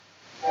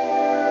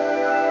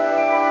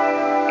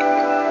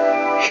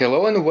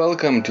Hello and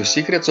welcome to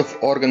Secrets of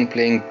Organ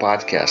Playing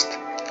podcast.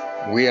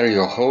 We are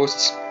your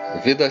hosts,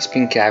 Vidas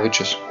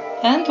Pinkevičius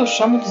and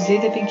Aušra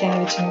Mudzytė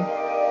Pinkevičienė.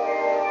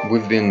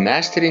 We've been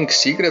mastering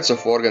secrets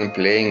of organ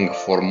playing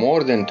for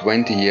more than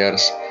 20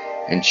 years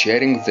and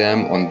sharing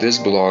them on this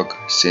blog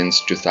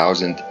since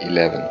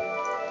 2011.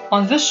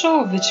 On this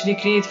show, which we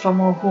create from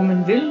our home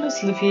in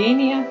Vilnius,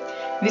 Lithuania,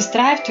 we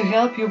strive to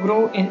help you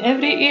grow in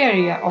every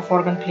area of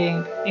organ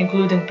playing,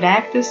 including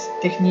practice,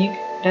 technique,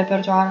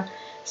 repertoire,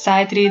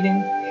 sight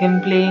reading, hymn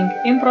playing,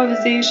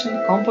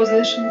 improvisation,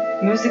 composition,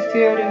 music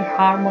theory,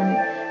 harmony,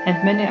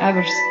 and many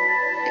others.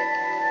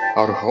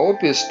 Our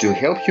hope is to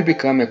help you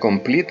become a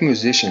complete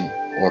musician,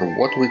 or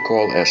what we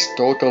call as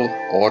total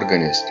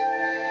organist,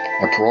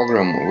 a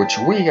program which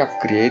we have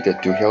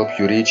created to help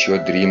you reach your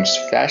dreams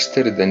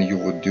faster than you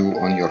would do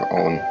on your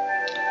own.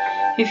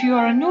 If you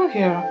are new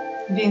here,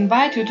 we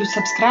invite you to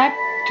subscribe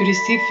to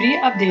receive free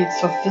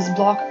updates of this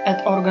blog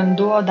at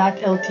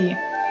organduo.lt.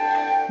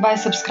 By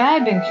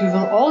subscribing, you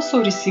will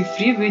also receive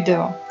free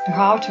video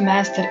how to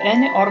master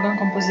any organ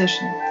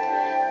composition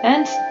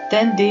and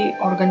 10-day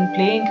organ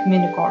playing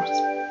mini course.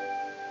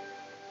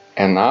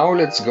 And now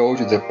let's go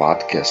to the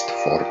podcast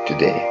for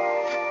today.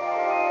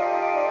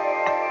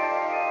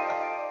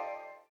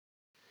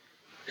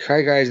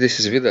 Hi guys, this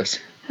is Vidas.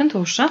 And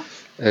Aušra.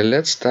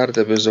 Let's start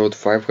episode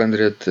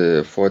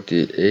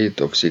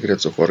 548 of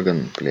Secrets of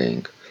Organ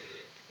Playing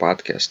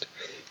podcast.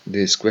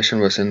 This question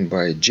was sent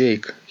by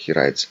Jake. He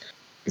writes,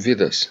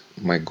 Vidas,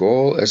 my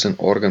goal as an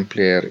organ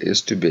player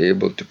is to be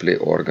able to play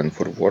organ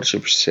for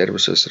worship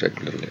services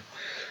regularly.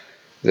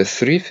 The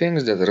three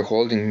things that are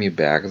holding me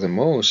back the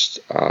most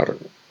are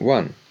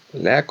 1.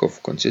 Lack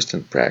of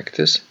consistent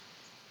practice.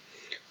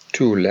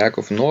 2. Lack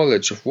of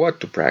knowledge of what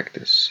to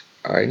practice.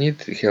 I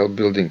need help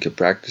building a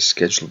practice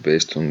schedule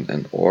based on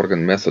an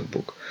organ method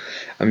book.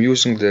 I'm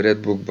using the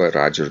Red Book by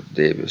Roger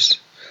Davis,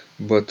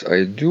 but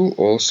I do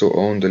also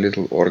own the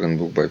Little Organ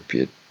Book by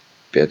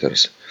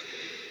Peters.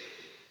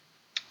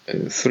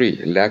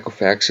 3. Lack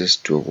of access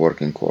to a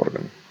working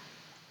organ.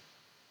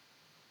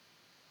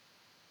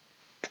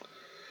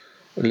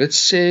 Let's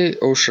say,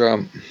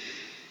 Aušra,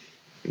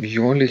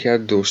 you only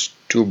had those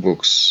two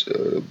books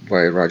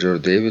by Roger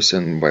Davis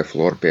and by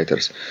Flor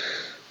Peters.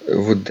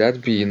 Would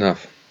that be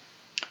enough?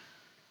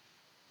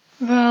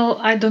 Well,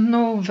 I don't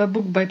know the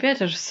book by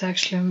Peters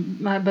actually,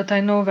 but I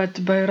know that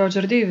by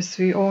Roger Davis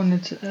we own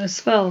it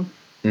as well.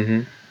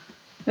 Mm-hmm.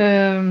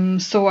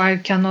 So I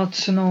cannot,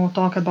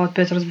 talk about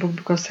Peters' book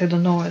because I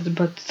don't know it,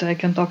 but I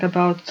can talk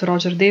about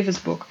Roger Davis'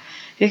 book.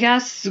 He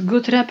has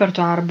good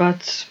repertoire,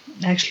 but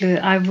actually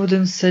I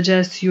wouldn't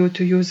suggest you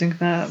to using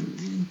the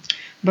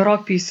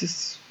Baroque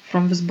pieces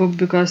from this book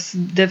because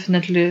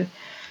definitely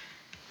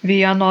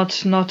we are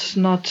not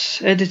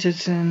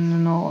edited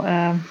in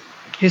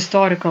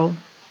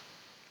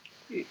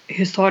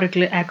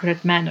historically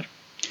accurate manner.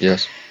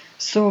 Yes.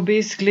 So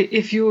basically,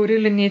 if you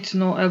really need to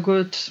know a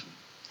good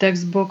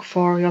textbook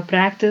for your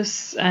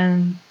practice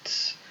and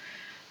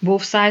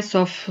both sides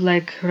of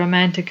like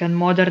romantic and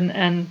modern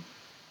and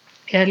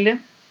early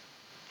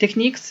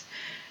techniques,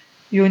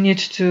 you need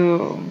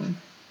to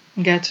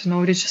get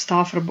Richard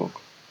Stauffer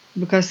book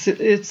because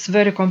it's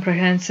very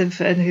comprehensive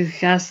and it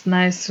has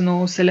nice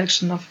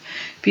selection of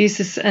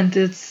pieces and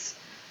it's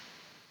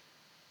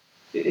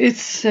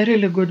a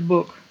really good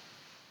book.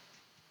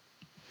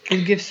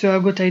 It gives you a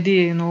good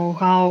idea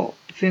how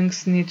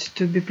things need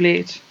to be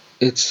played.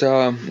 It's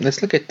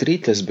like a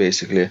treatise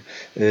basically.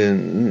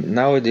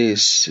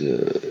 Nowadays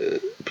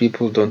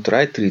people don't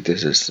write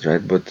treatises,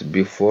 right? But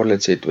before,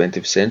 let's say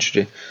 20th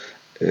century,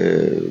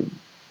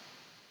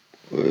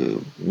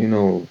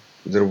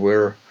 there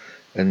were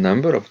a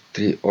number of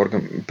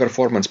organ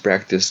performance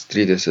practice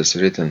treatises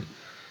written,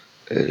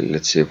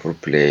 let's say for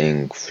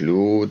playing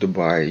flute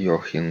by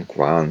Joachim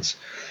Quantz,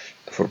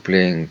 for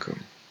playing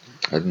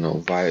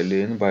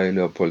violin by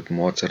Leopold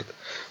Mozart,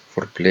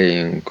 for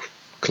playing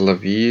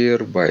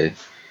clavier by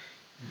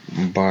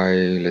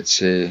let's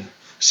say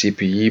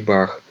C.P.E.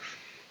 Bach,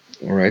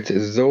 right?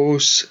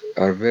 Those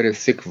are very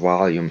thick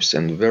volumes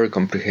and very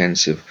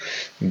comprehensive.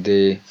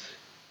 They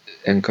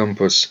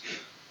encompass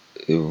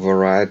a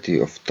variety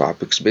of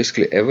topics,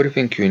 basically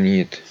everything you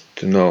need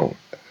to know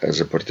as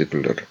a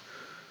particular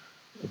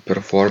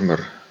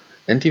performer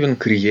and even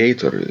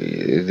creator.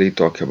 They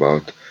talk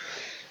about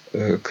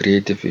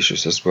creative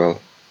issues as well,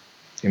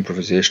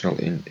 improvisational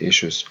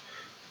issues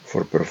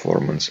for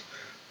performance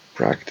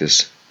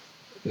practice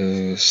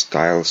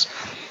styles.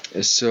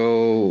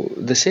 So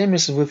the same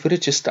is with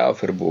Richard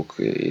Stauffer book.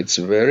 It's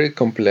very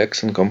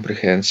complex and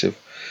comprehensive.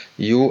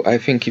 I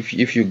think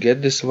if you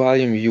get this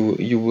volume,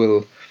 you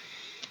will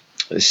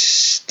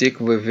stick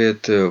with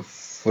it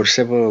for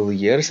several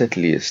years at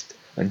least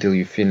until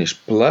you finish.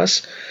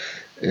 Plus,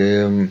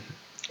 you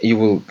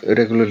will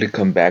regularly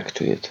come back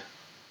to it,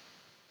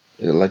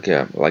 like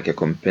a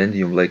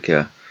compendium, like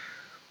a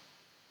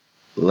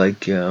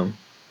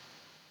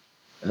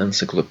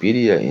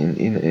encyclopedia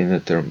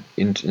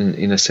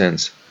in a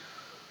sense.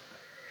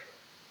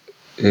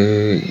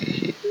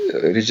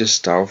 Richard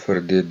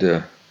Stauffer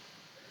did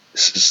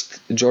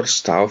George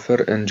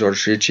Stauffer and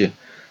George Ritchie,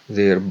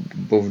 they're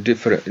both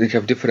different. They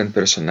have different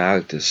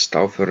personalities.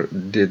 Stauffer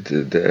did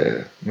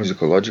the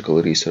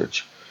musicological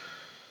research,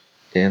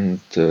 and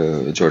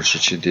George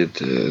Ritchie did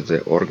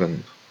the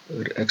organ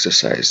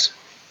exercise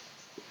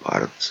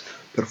parts,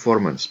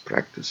 performance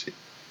practice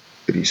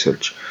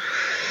research,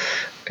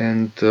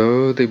 and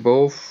they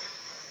both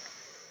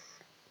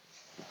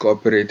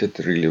cooperated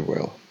really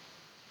well.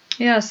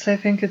 Yes, I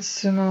think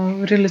it's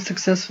really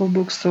successful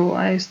book, so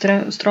I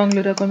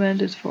strongly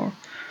recommend it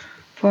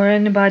for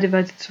anybody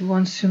that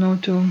wants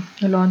to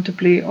learn to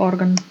play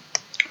organ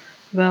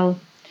well.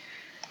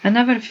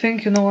 Another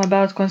thing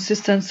about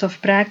consistency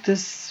of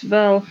practice,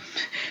 well,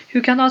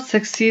 you cannot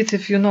succeed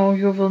if you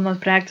will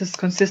not practice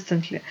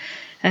consistently.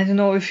 And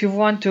if you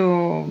want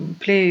to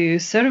play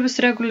service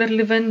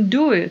regularly, then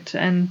do it.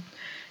 And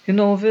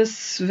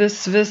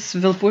this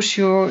will push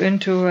you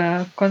into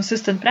a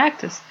consistent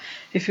practice.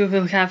 If you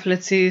will have,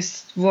 let's say,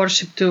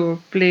 worship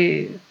to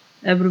play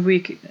every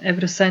week,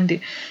 every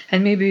Sunday,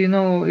 and maybe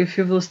if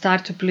you will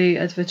start to play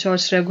at the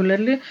church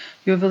regularly,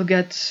 you will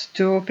get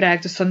to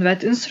practice on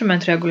that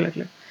instrument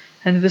regularly,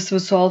 and this will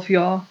solve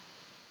your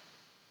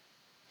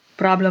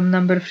problem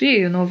number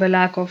 3, the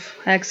lack of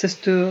access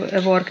to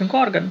a working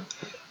organ.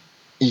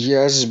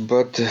 Yes,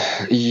 but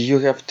you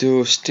have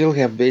to still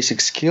have basic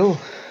skill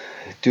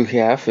to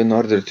have in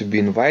order to be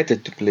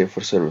invited to play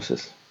for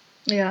services.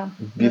 Yeah.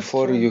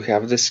 Before you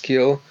have the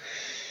skill,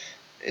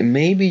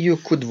 maybe you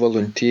could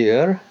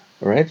volunteer,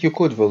 right? You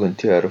could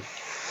volunteer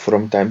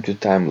from time to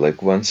time,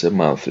 like once a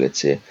month, let's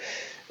say.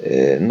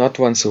 Not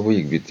once a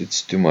week, but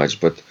it's too much,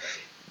 but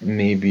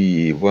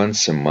maybe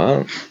once a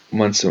month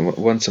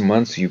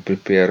you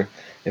prepare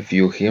a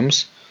few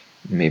hymns,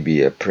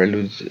 maybe a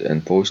prelude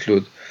and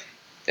postlude,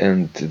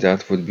 and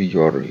that would be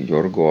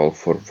your goal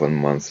for 1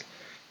 month.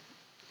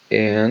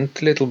 And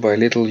little by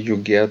little you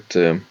get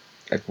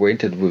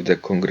acquainted with the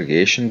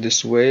congregation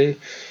this way.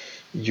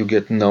 You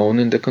get known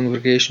in the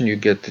congregation.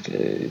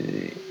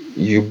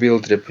 You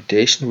build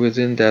reputation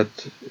within that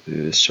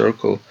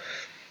circle.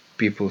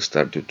 People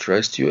start to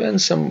trust you,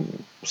 and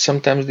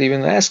sometimes they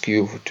even ask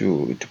you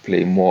to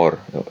play more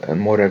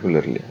and more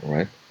regularly,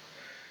 right?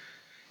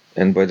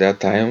 And by the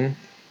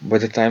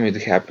time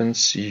it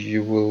happens,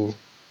 you will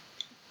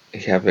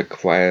have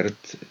acquired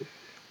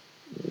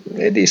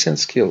a decent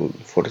skill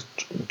for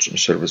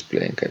service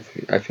playing,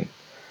 I think.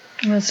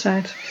 That's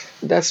right.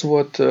 That's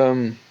what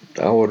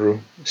our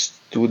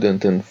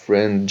student and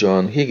friend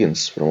John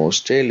Higgins from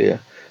Australia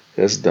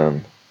has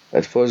done.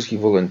 At first he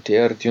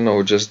volunteered,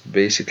 just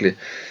basically,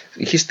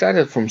 he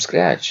started from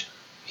scratch.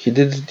 He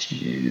didn't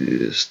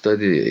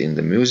study in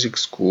the music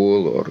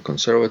school or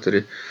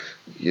conservatory.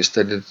 He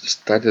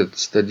started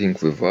studying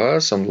with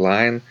us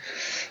online,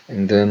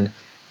 and then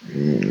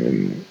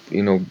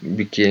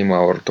became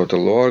our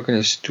total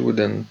organist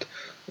student.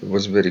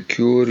 Was very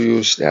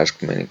curious,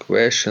 asked many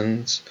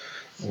questions.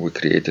 We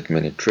created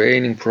many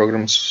training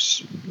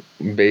programs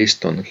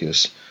based on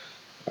his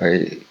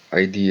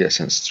ideas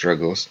and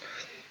struggles.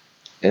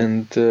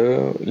 And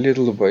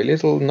little by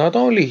little, not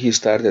only he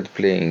started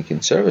playing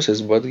in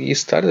services, but he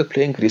started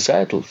playing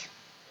recitals.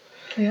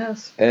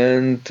 Yes.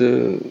 And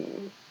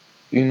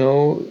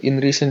in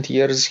recent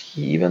years,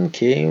 he even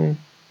came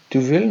to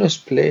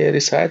Vilnius play a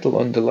recital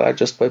on the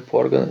largest pipe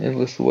organ in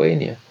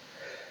Lithuania.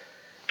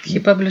 He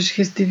published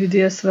his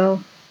DVD as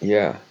well.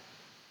 Yeah.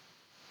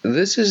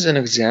 This is an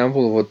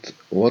example of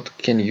what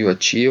can you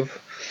achieve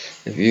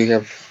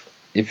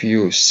if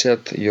you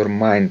set your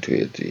mind to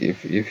it,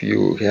 if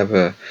you have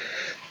a,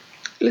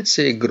 let's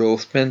say,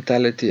 growth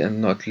mentality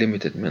and not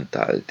limited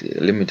mentality.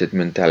 Limited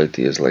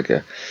mentality is like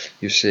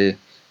you say,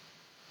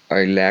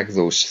 I lack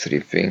those 3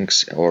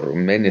 things or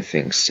many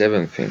things,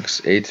 7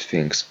 things, 8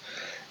 things,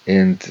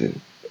 and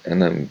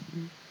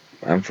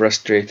I'm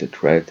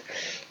frustrated, right?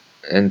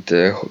 And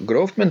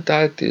growth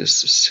mentality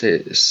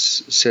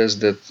says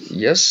that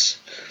yes,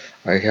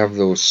 I have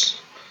those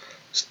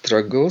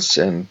struggles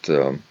and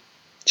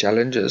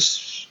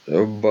challenges,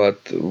 but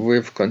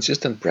with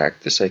consistent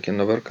practice I can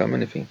overcome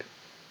anything.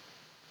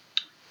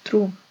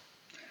 True.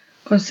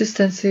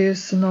 Consistency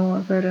is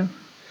a very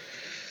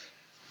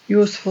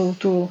useful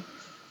tool.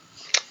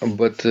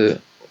 But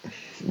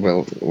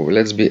well,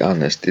 let's be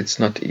honest, it's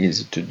not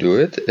easy to do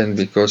it, and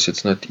because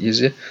it's not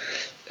easy,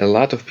 a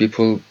lot of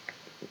people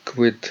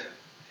quit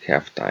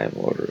half-time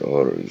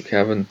or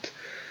haven't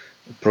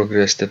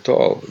progressed at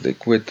all. They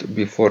quit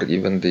before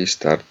even they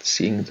start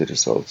seeing the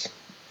results.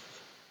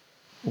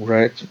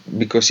 Right?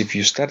 Because if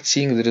you start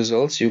seeing the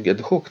results, you get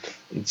hooked.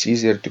 It's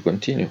easier to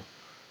continue.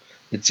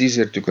 It's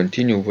easier to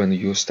continue when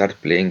you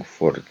start playing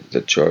for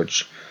the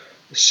church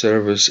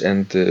service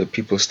and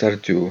people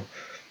start to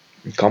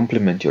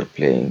compliment your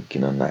playing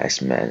in a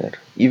nice manner,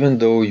 even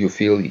though you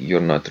feel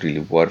you're not really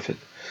worth it.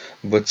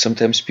 But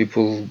sometimes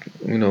people,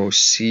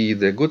 see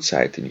the good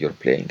side in your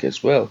playing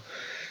as well.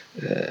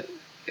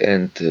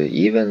 And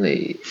even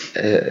a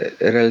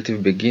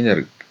relative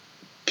beginner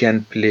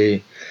can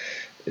play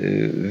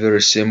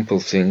very simple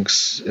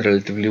things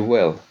relatively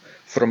well.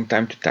 from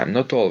time to time,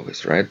 not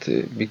always, right?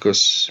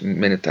 Because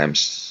many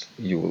times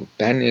you will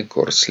panic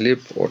or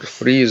slip or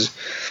freeze.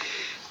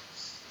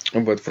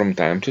 But from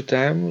time to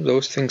time,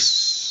 those things,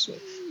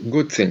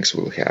 good things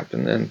will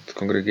happen and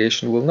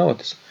congregation will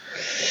notice.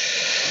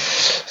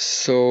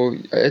 So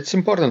it's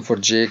important for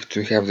Jake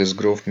to have this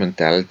growth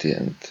mentality,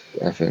 and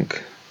I think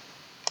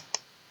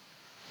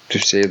to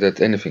say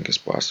that anything is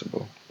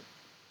possible.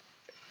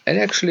 And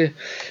actually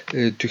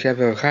to have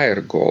a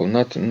higher goal,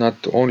 not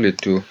only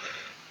to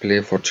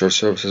play for church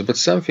services, but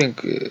something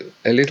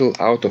a little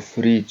out of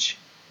reach.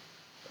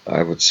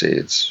 I would say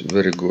it's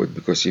very good,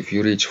 because if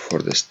you reach for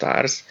the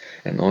stars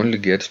and only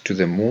get to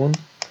the moon,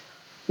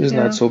 it's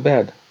not so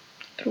bad.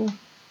 True.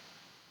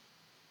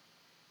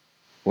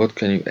 What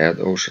can you add,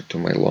 Ausra, to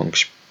my long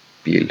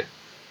spiel?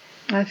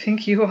 I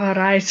think you are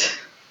right.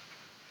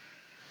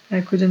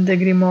 I couldn't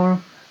agree more.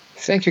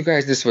 Thank you,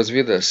 guys. This was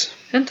Vidas.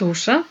 And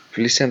Ausra.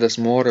 Please send us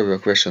more of your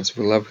questions.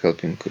 We love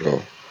helping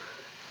grow.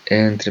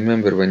 And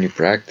remember, when you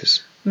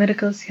practice,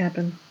 miracles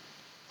happen.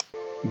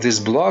 This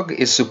blog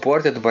is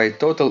supported by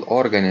Total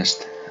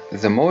Organist,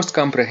 the most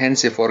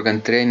comprehensive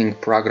organ training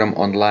program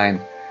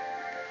online,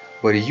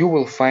 where you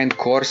will find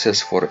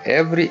courses for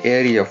every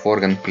area of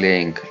organ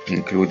playing,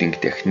 including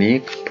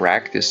technique,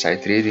 practice,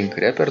 sight reading,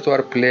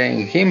 repertoire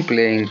playing, hymn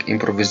playing,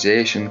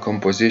 improvisation,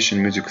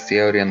 composition, music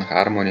theory and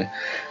harmony,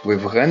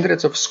 with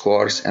hundreds of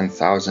scores and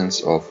thousands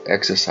of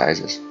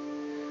exercises.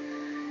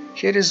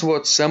 Here is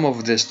what some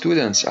of the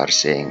students are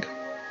saying.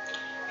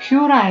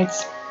 Hugh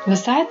writes, "The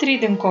sight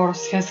reading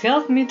course has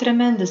helped me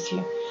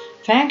tremendously.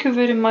 Thank you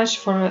very much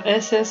for your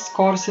essays,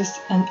 courses,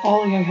 and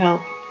all your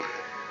help."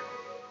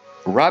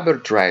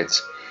 Robert writes,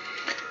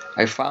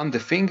 "I found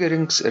the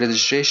fingerings,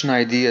 registration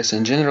ideas,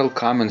 and general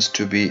comments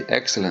to be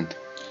excellent."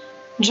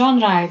 John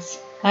writes,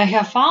 "I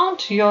have found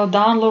your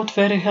download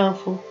very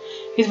helpful.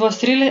 It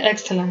was really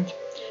excellent.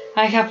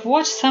 I have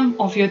watched some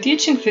of your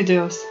teaching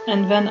videos,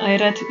 and when I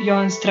read your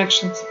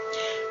instructions,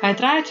 I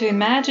tried to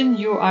imagine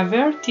you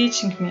were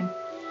teaching me.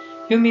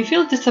 You may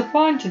feel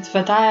disappointed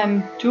that I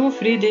am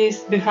 2-3 days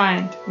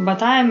behind,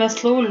 but I am a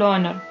slow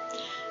learner,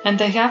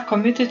 and I have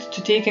committed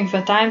to taking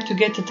the time to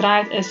get it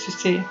right, as you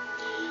say.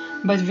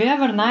 But the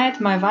other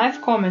night my wife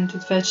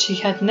commented that she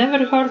had never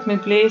heard me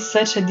play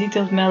such a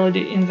detailed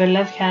melody in the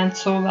left hand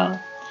so well.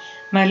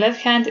 My left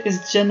hand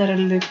is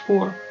generally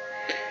poor."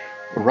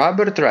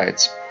 Robert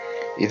writes,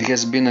 "It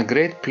has been a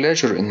great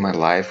pleasure in my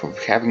life of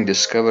having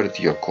discovered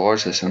your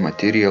courses and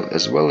material,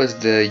 as well as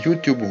the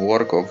YouTube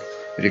work of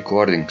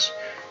recordings.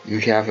 You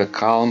have a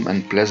calm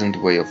and pleasant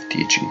way of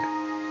teaching."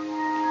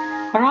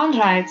 Ron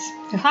writes,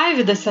 "Hi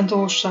Vidas and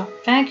Ausra,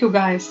 thank you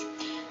guys.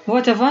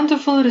 What a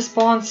wonderful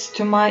response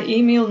to my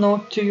email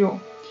note to you.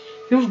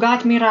 You've got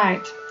me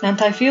right, and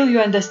I feel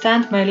you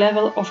understand my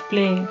level of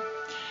playing.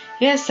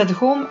 Yes, at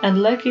home,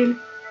 and lucky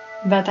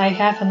that I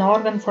have an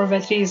organ for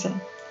that reason.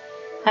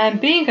 I am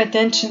paying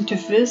attention to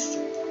this,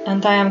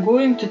 and I am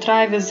going to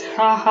try this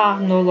haha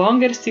no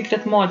longer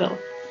secret model.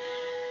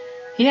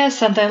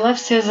 Yes, and I love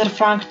Cesar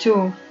Frank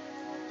too.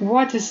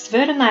 What is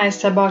very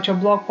nice about your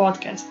blog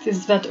podcast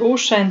is that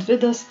Ausra and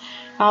Vidas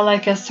are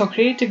like a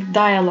Socratic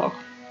dialogue,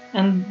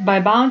 and by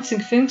bouncing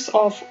things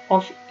off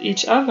of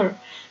each other,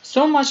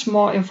 so much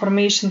more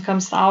information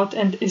comes out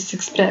and is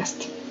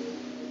expressed.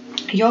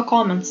 Your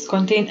comments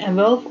contain a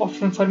wealth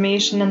of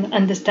information and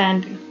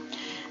understanding.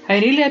 I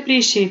really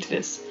appreciate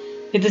this.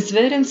 It is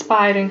very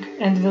inspiring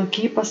and will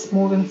keep us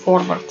moving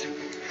forward."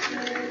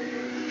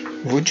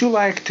 Would you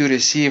like to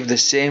receive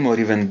the same or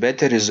even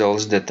better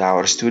results that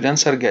our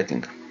students are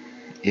getting?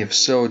 If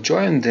so,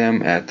 join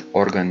them at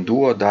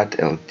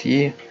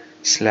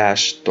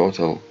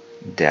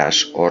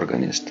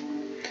organduo.lt/total-organist.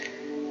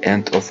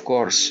 And of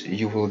course,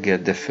 you will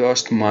get the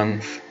first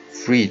month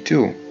free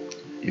too.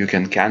 You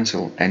can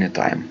cancel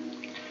anytime.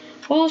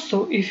 Also,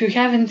 if you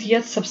haven't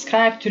yet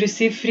subscribed to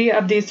receive free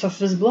updates of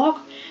this blog,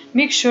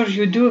 make sure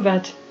you do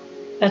that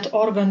at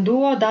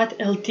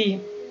organduo.lt.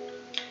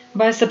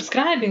 By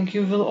subscribing,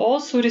 you will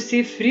also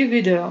receive free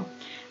video,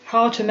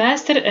 how to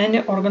master any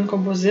organ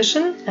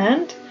composition,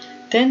 and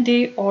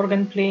 10-day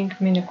organ playing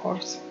mini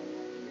course.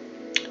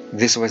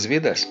 This was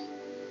Vidas.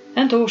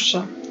 And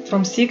Ausra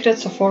from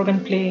Secrets of Organ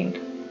Playing.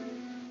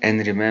 And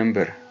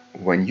remember,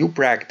 when you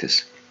practice,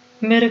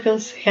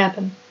 miracles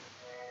happen.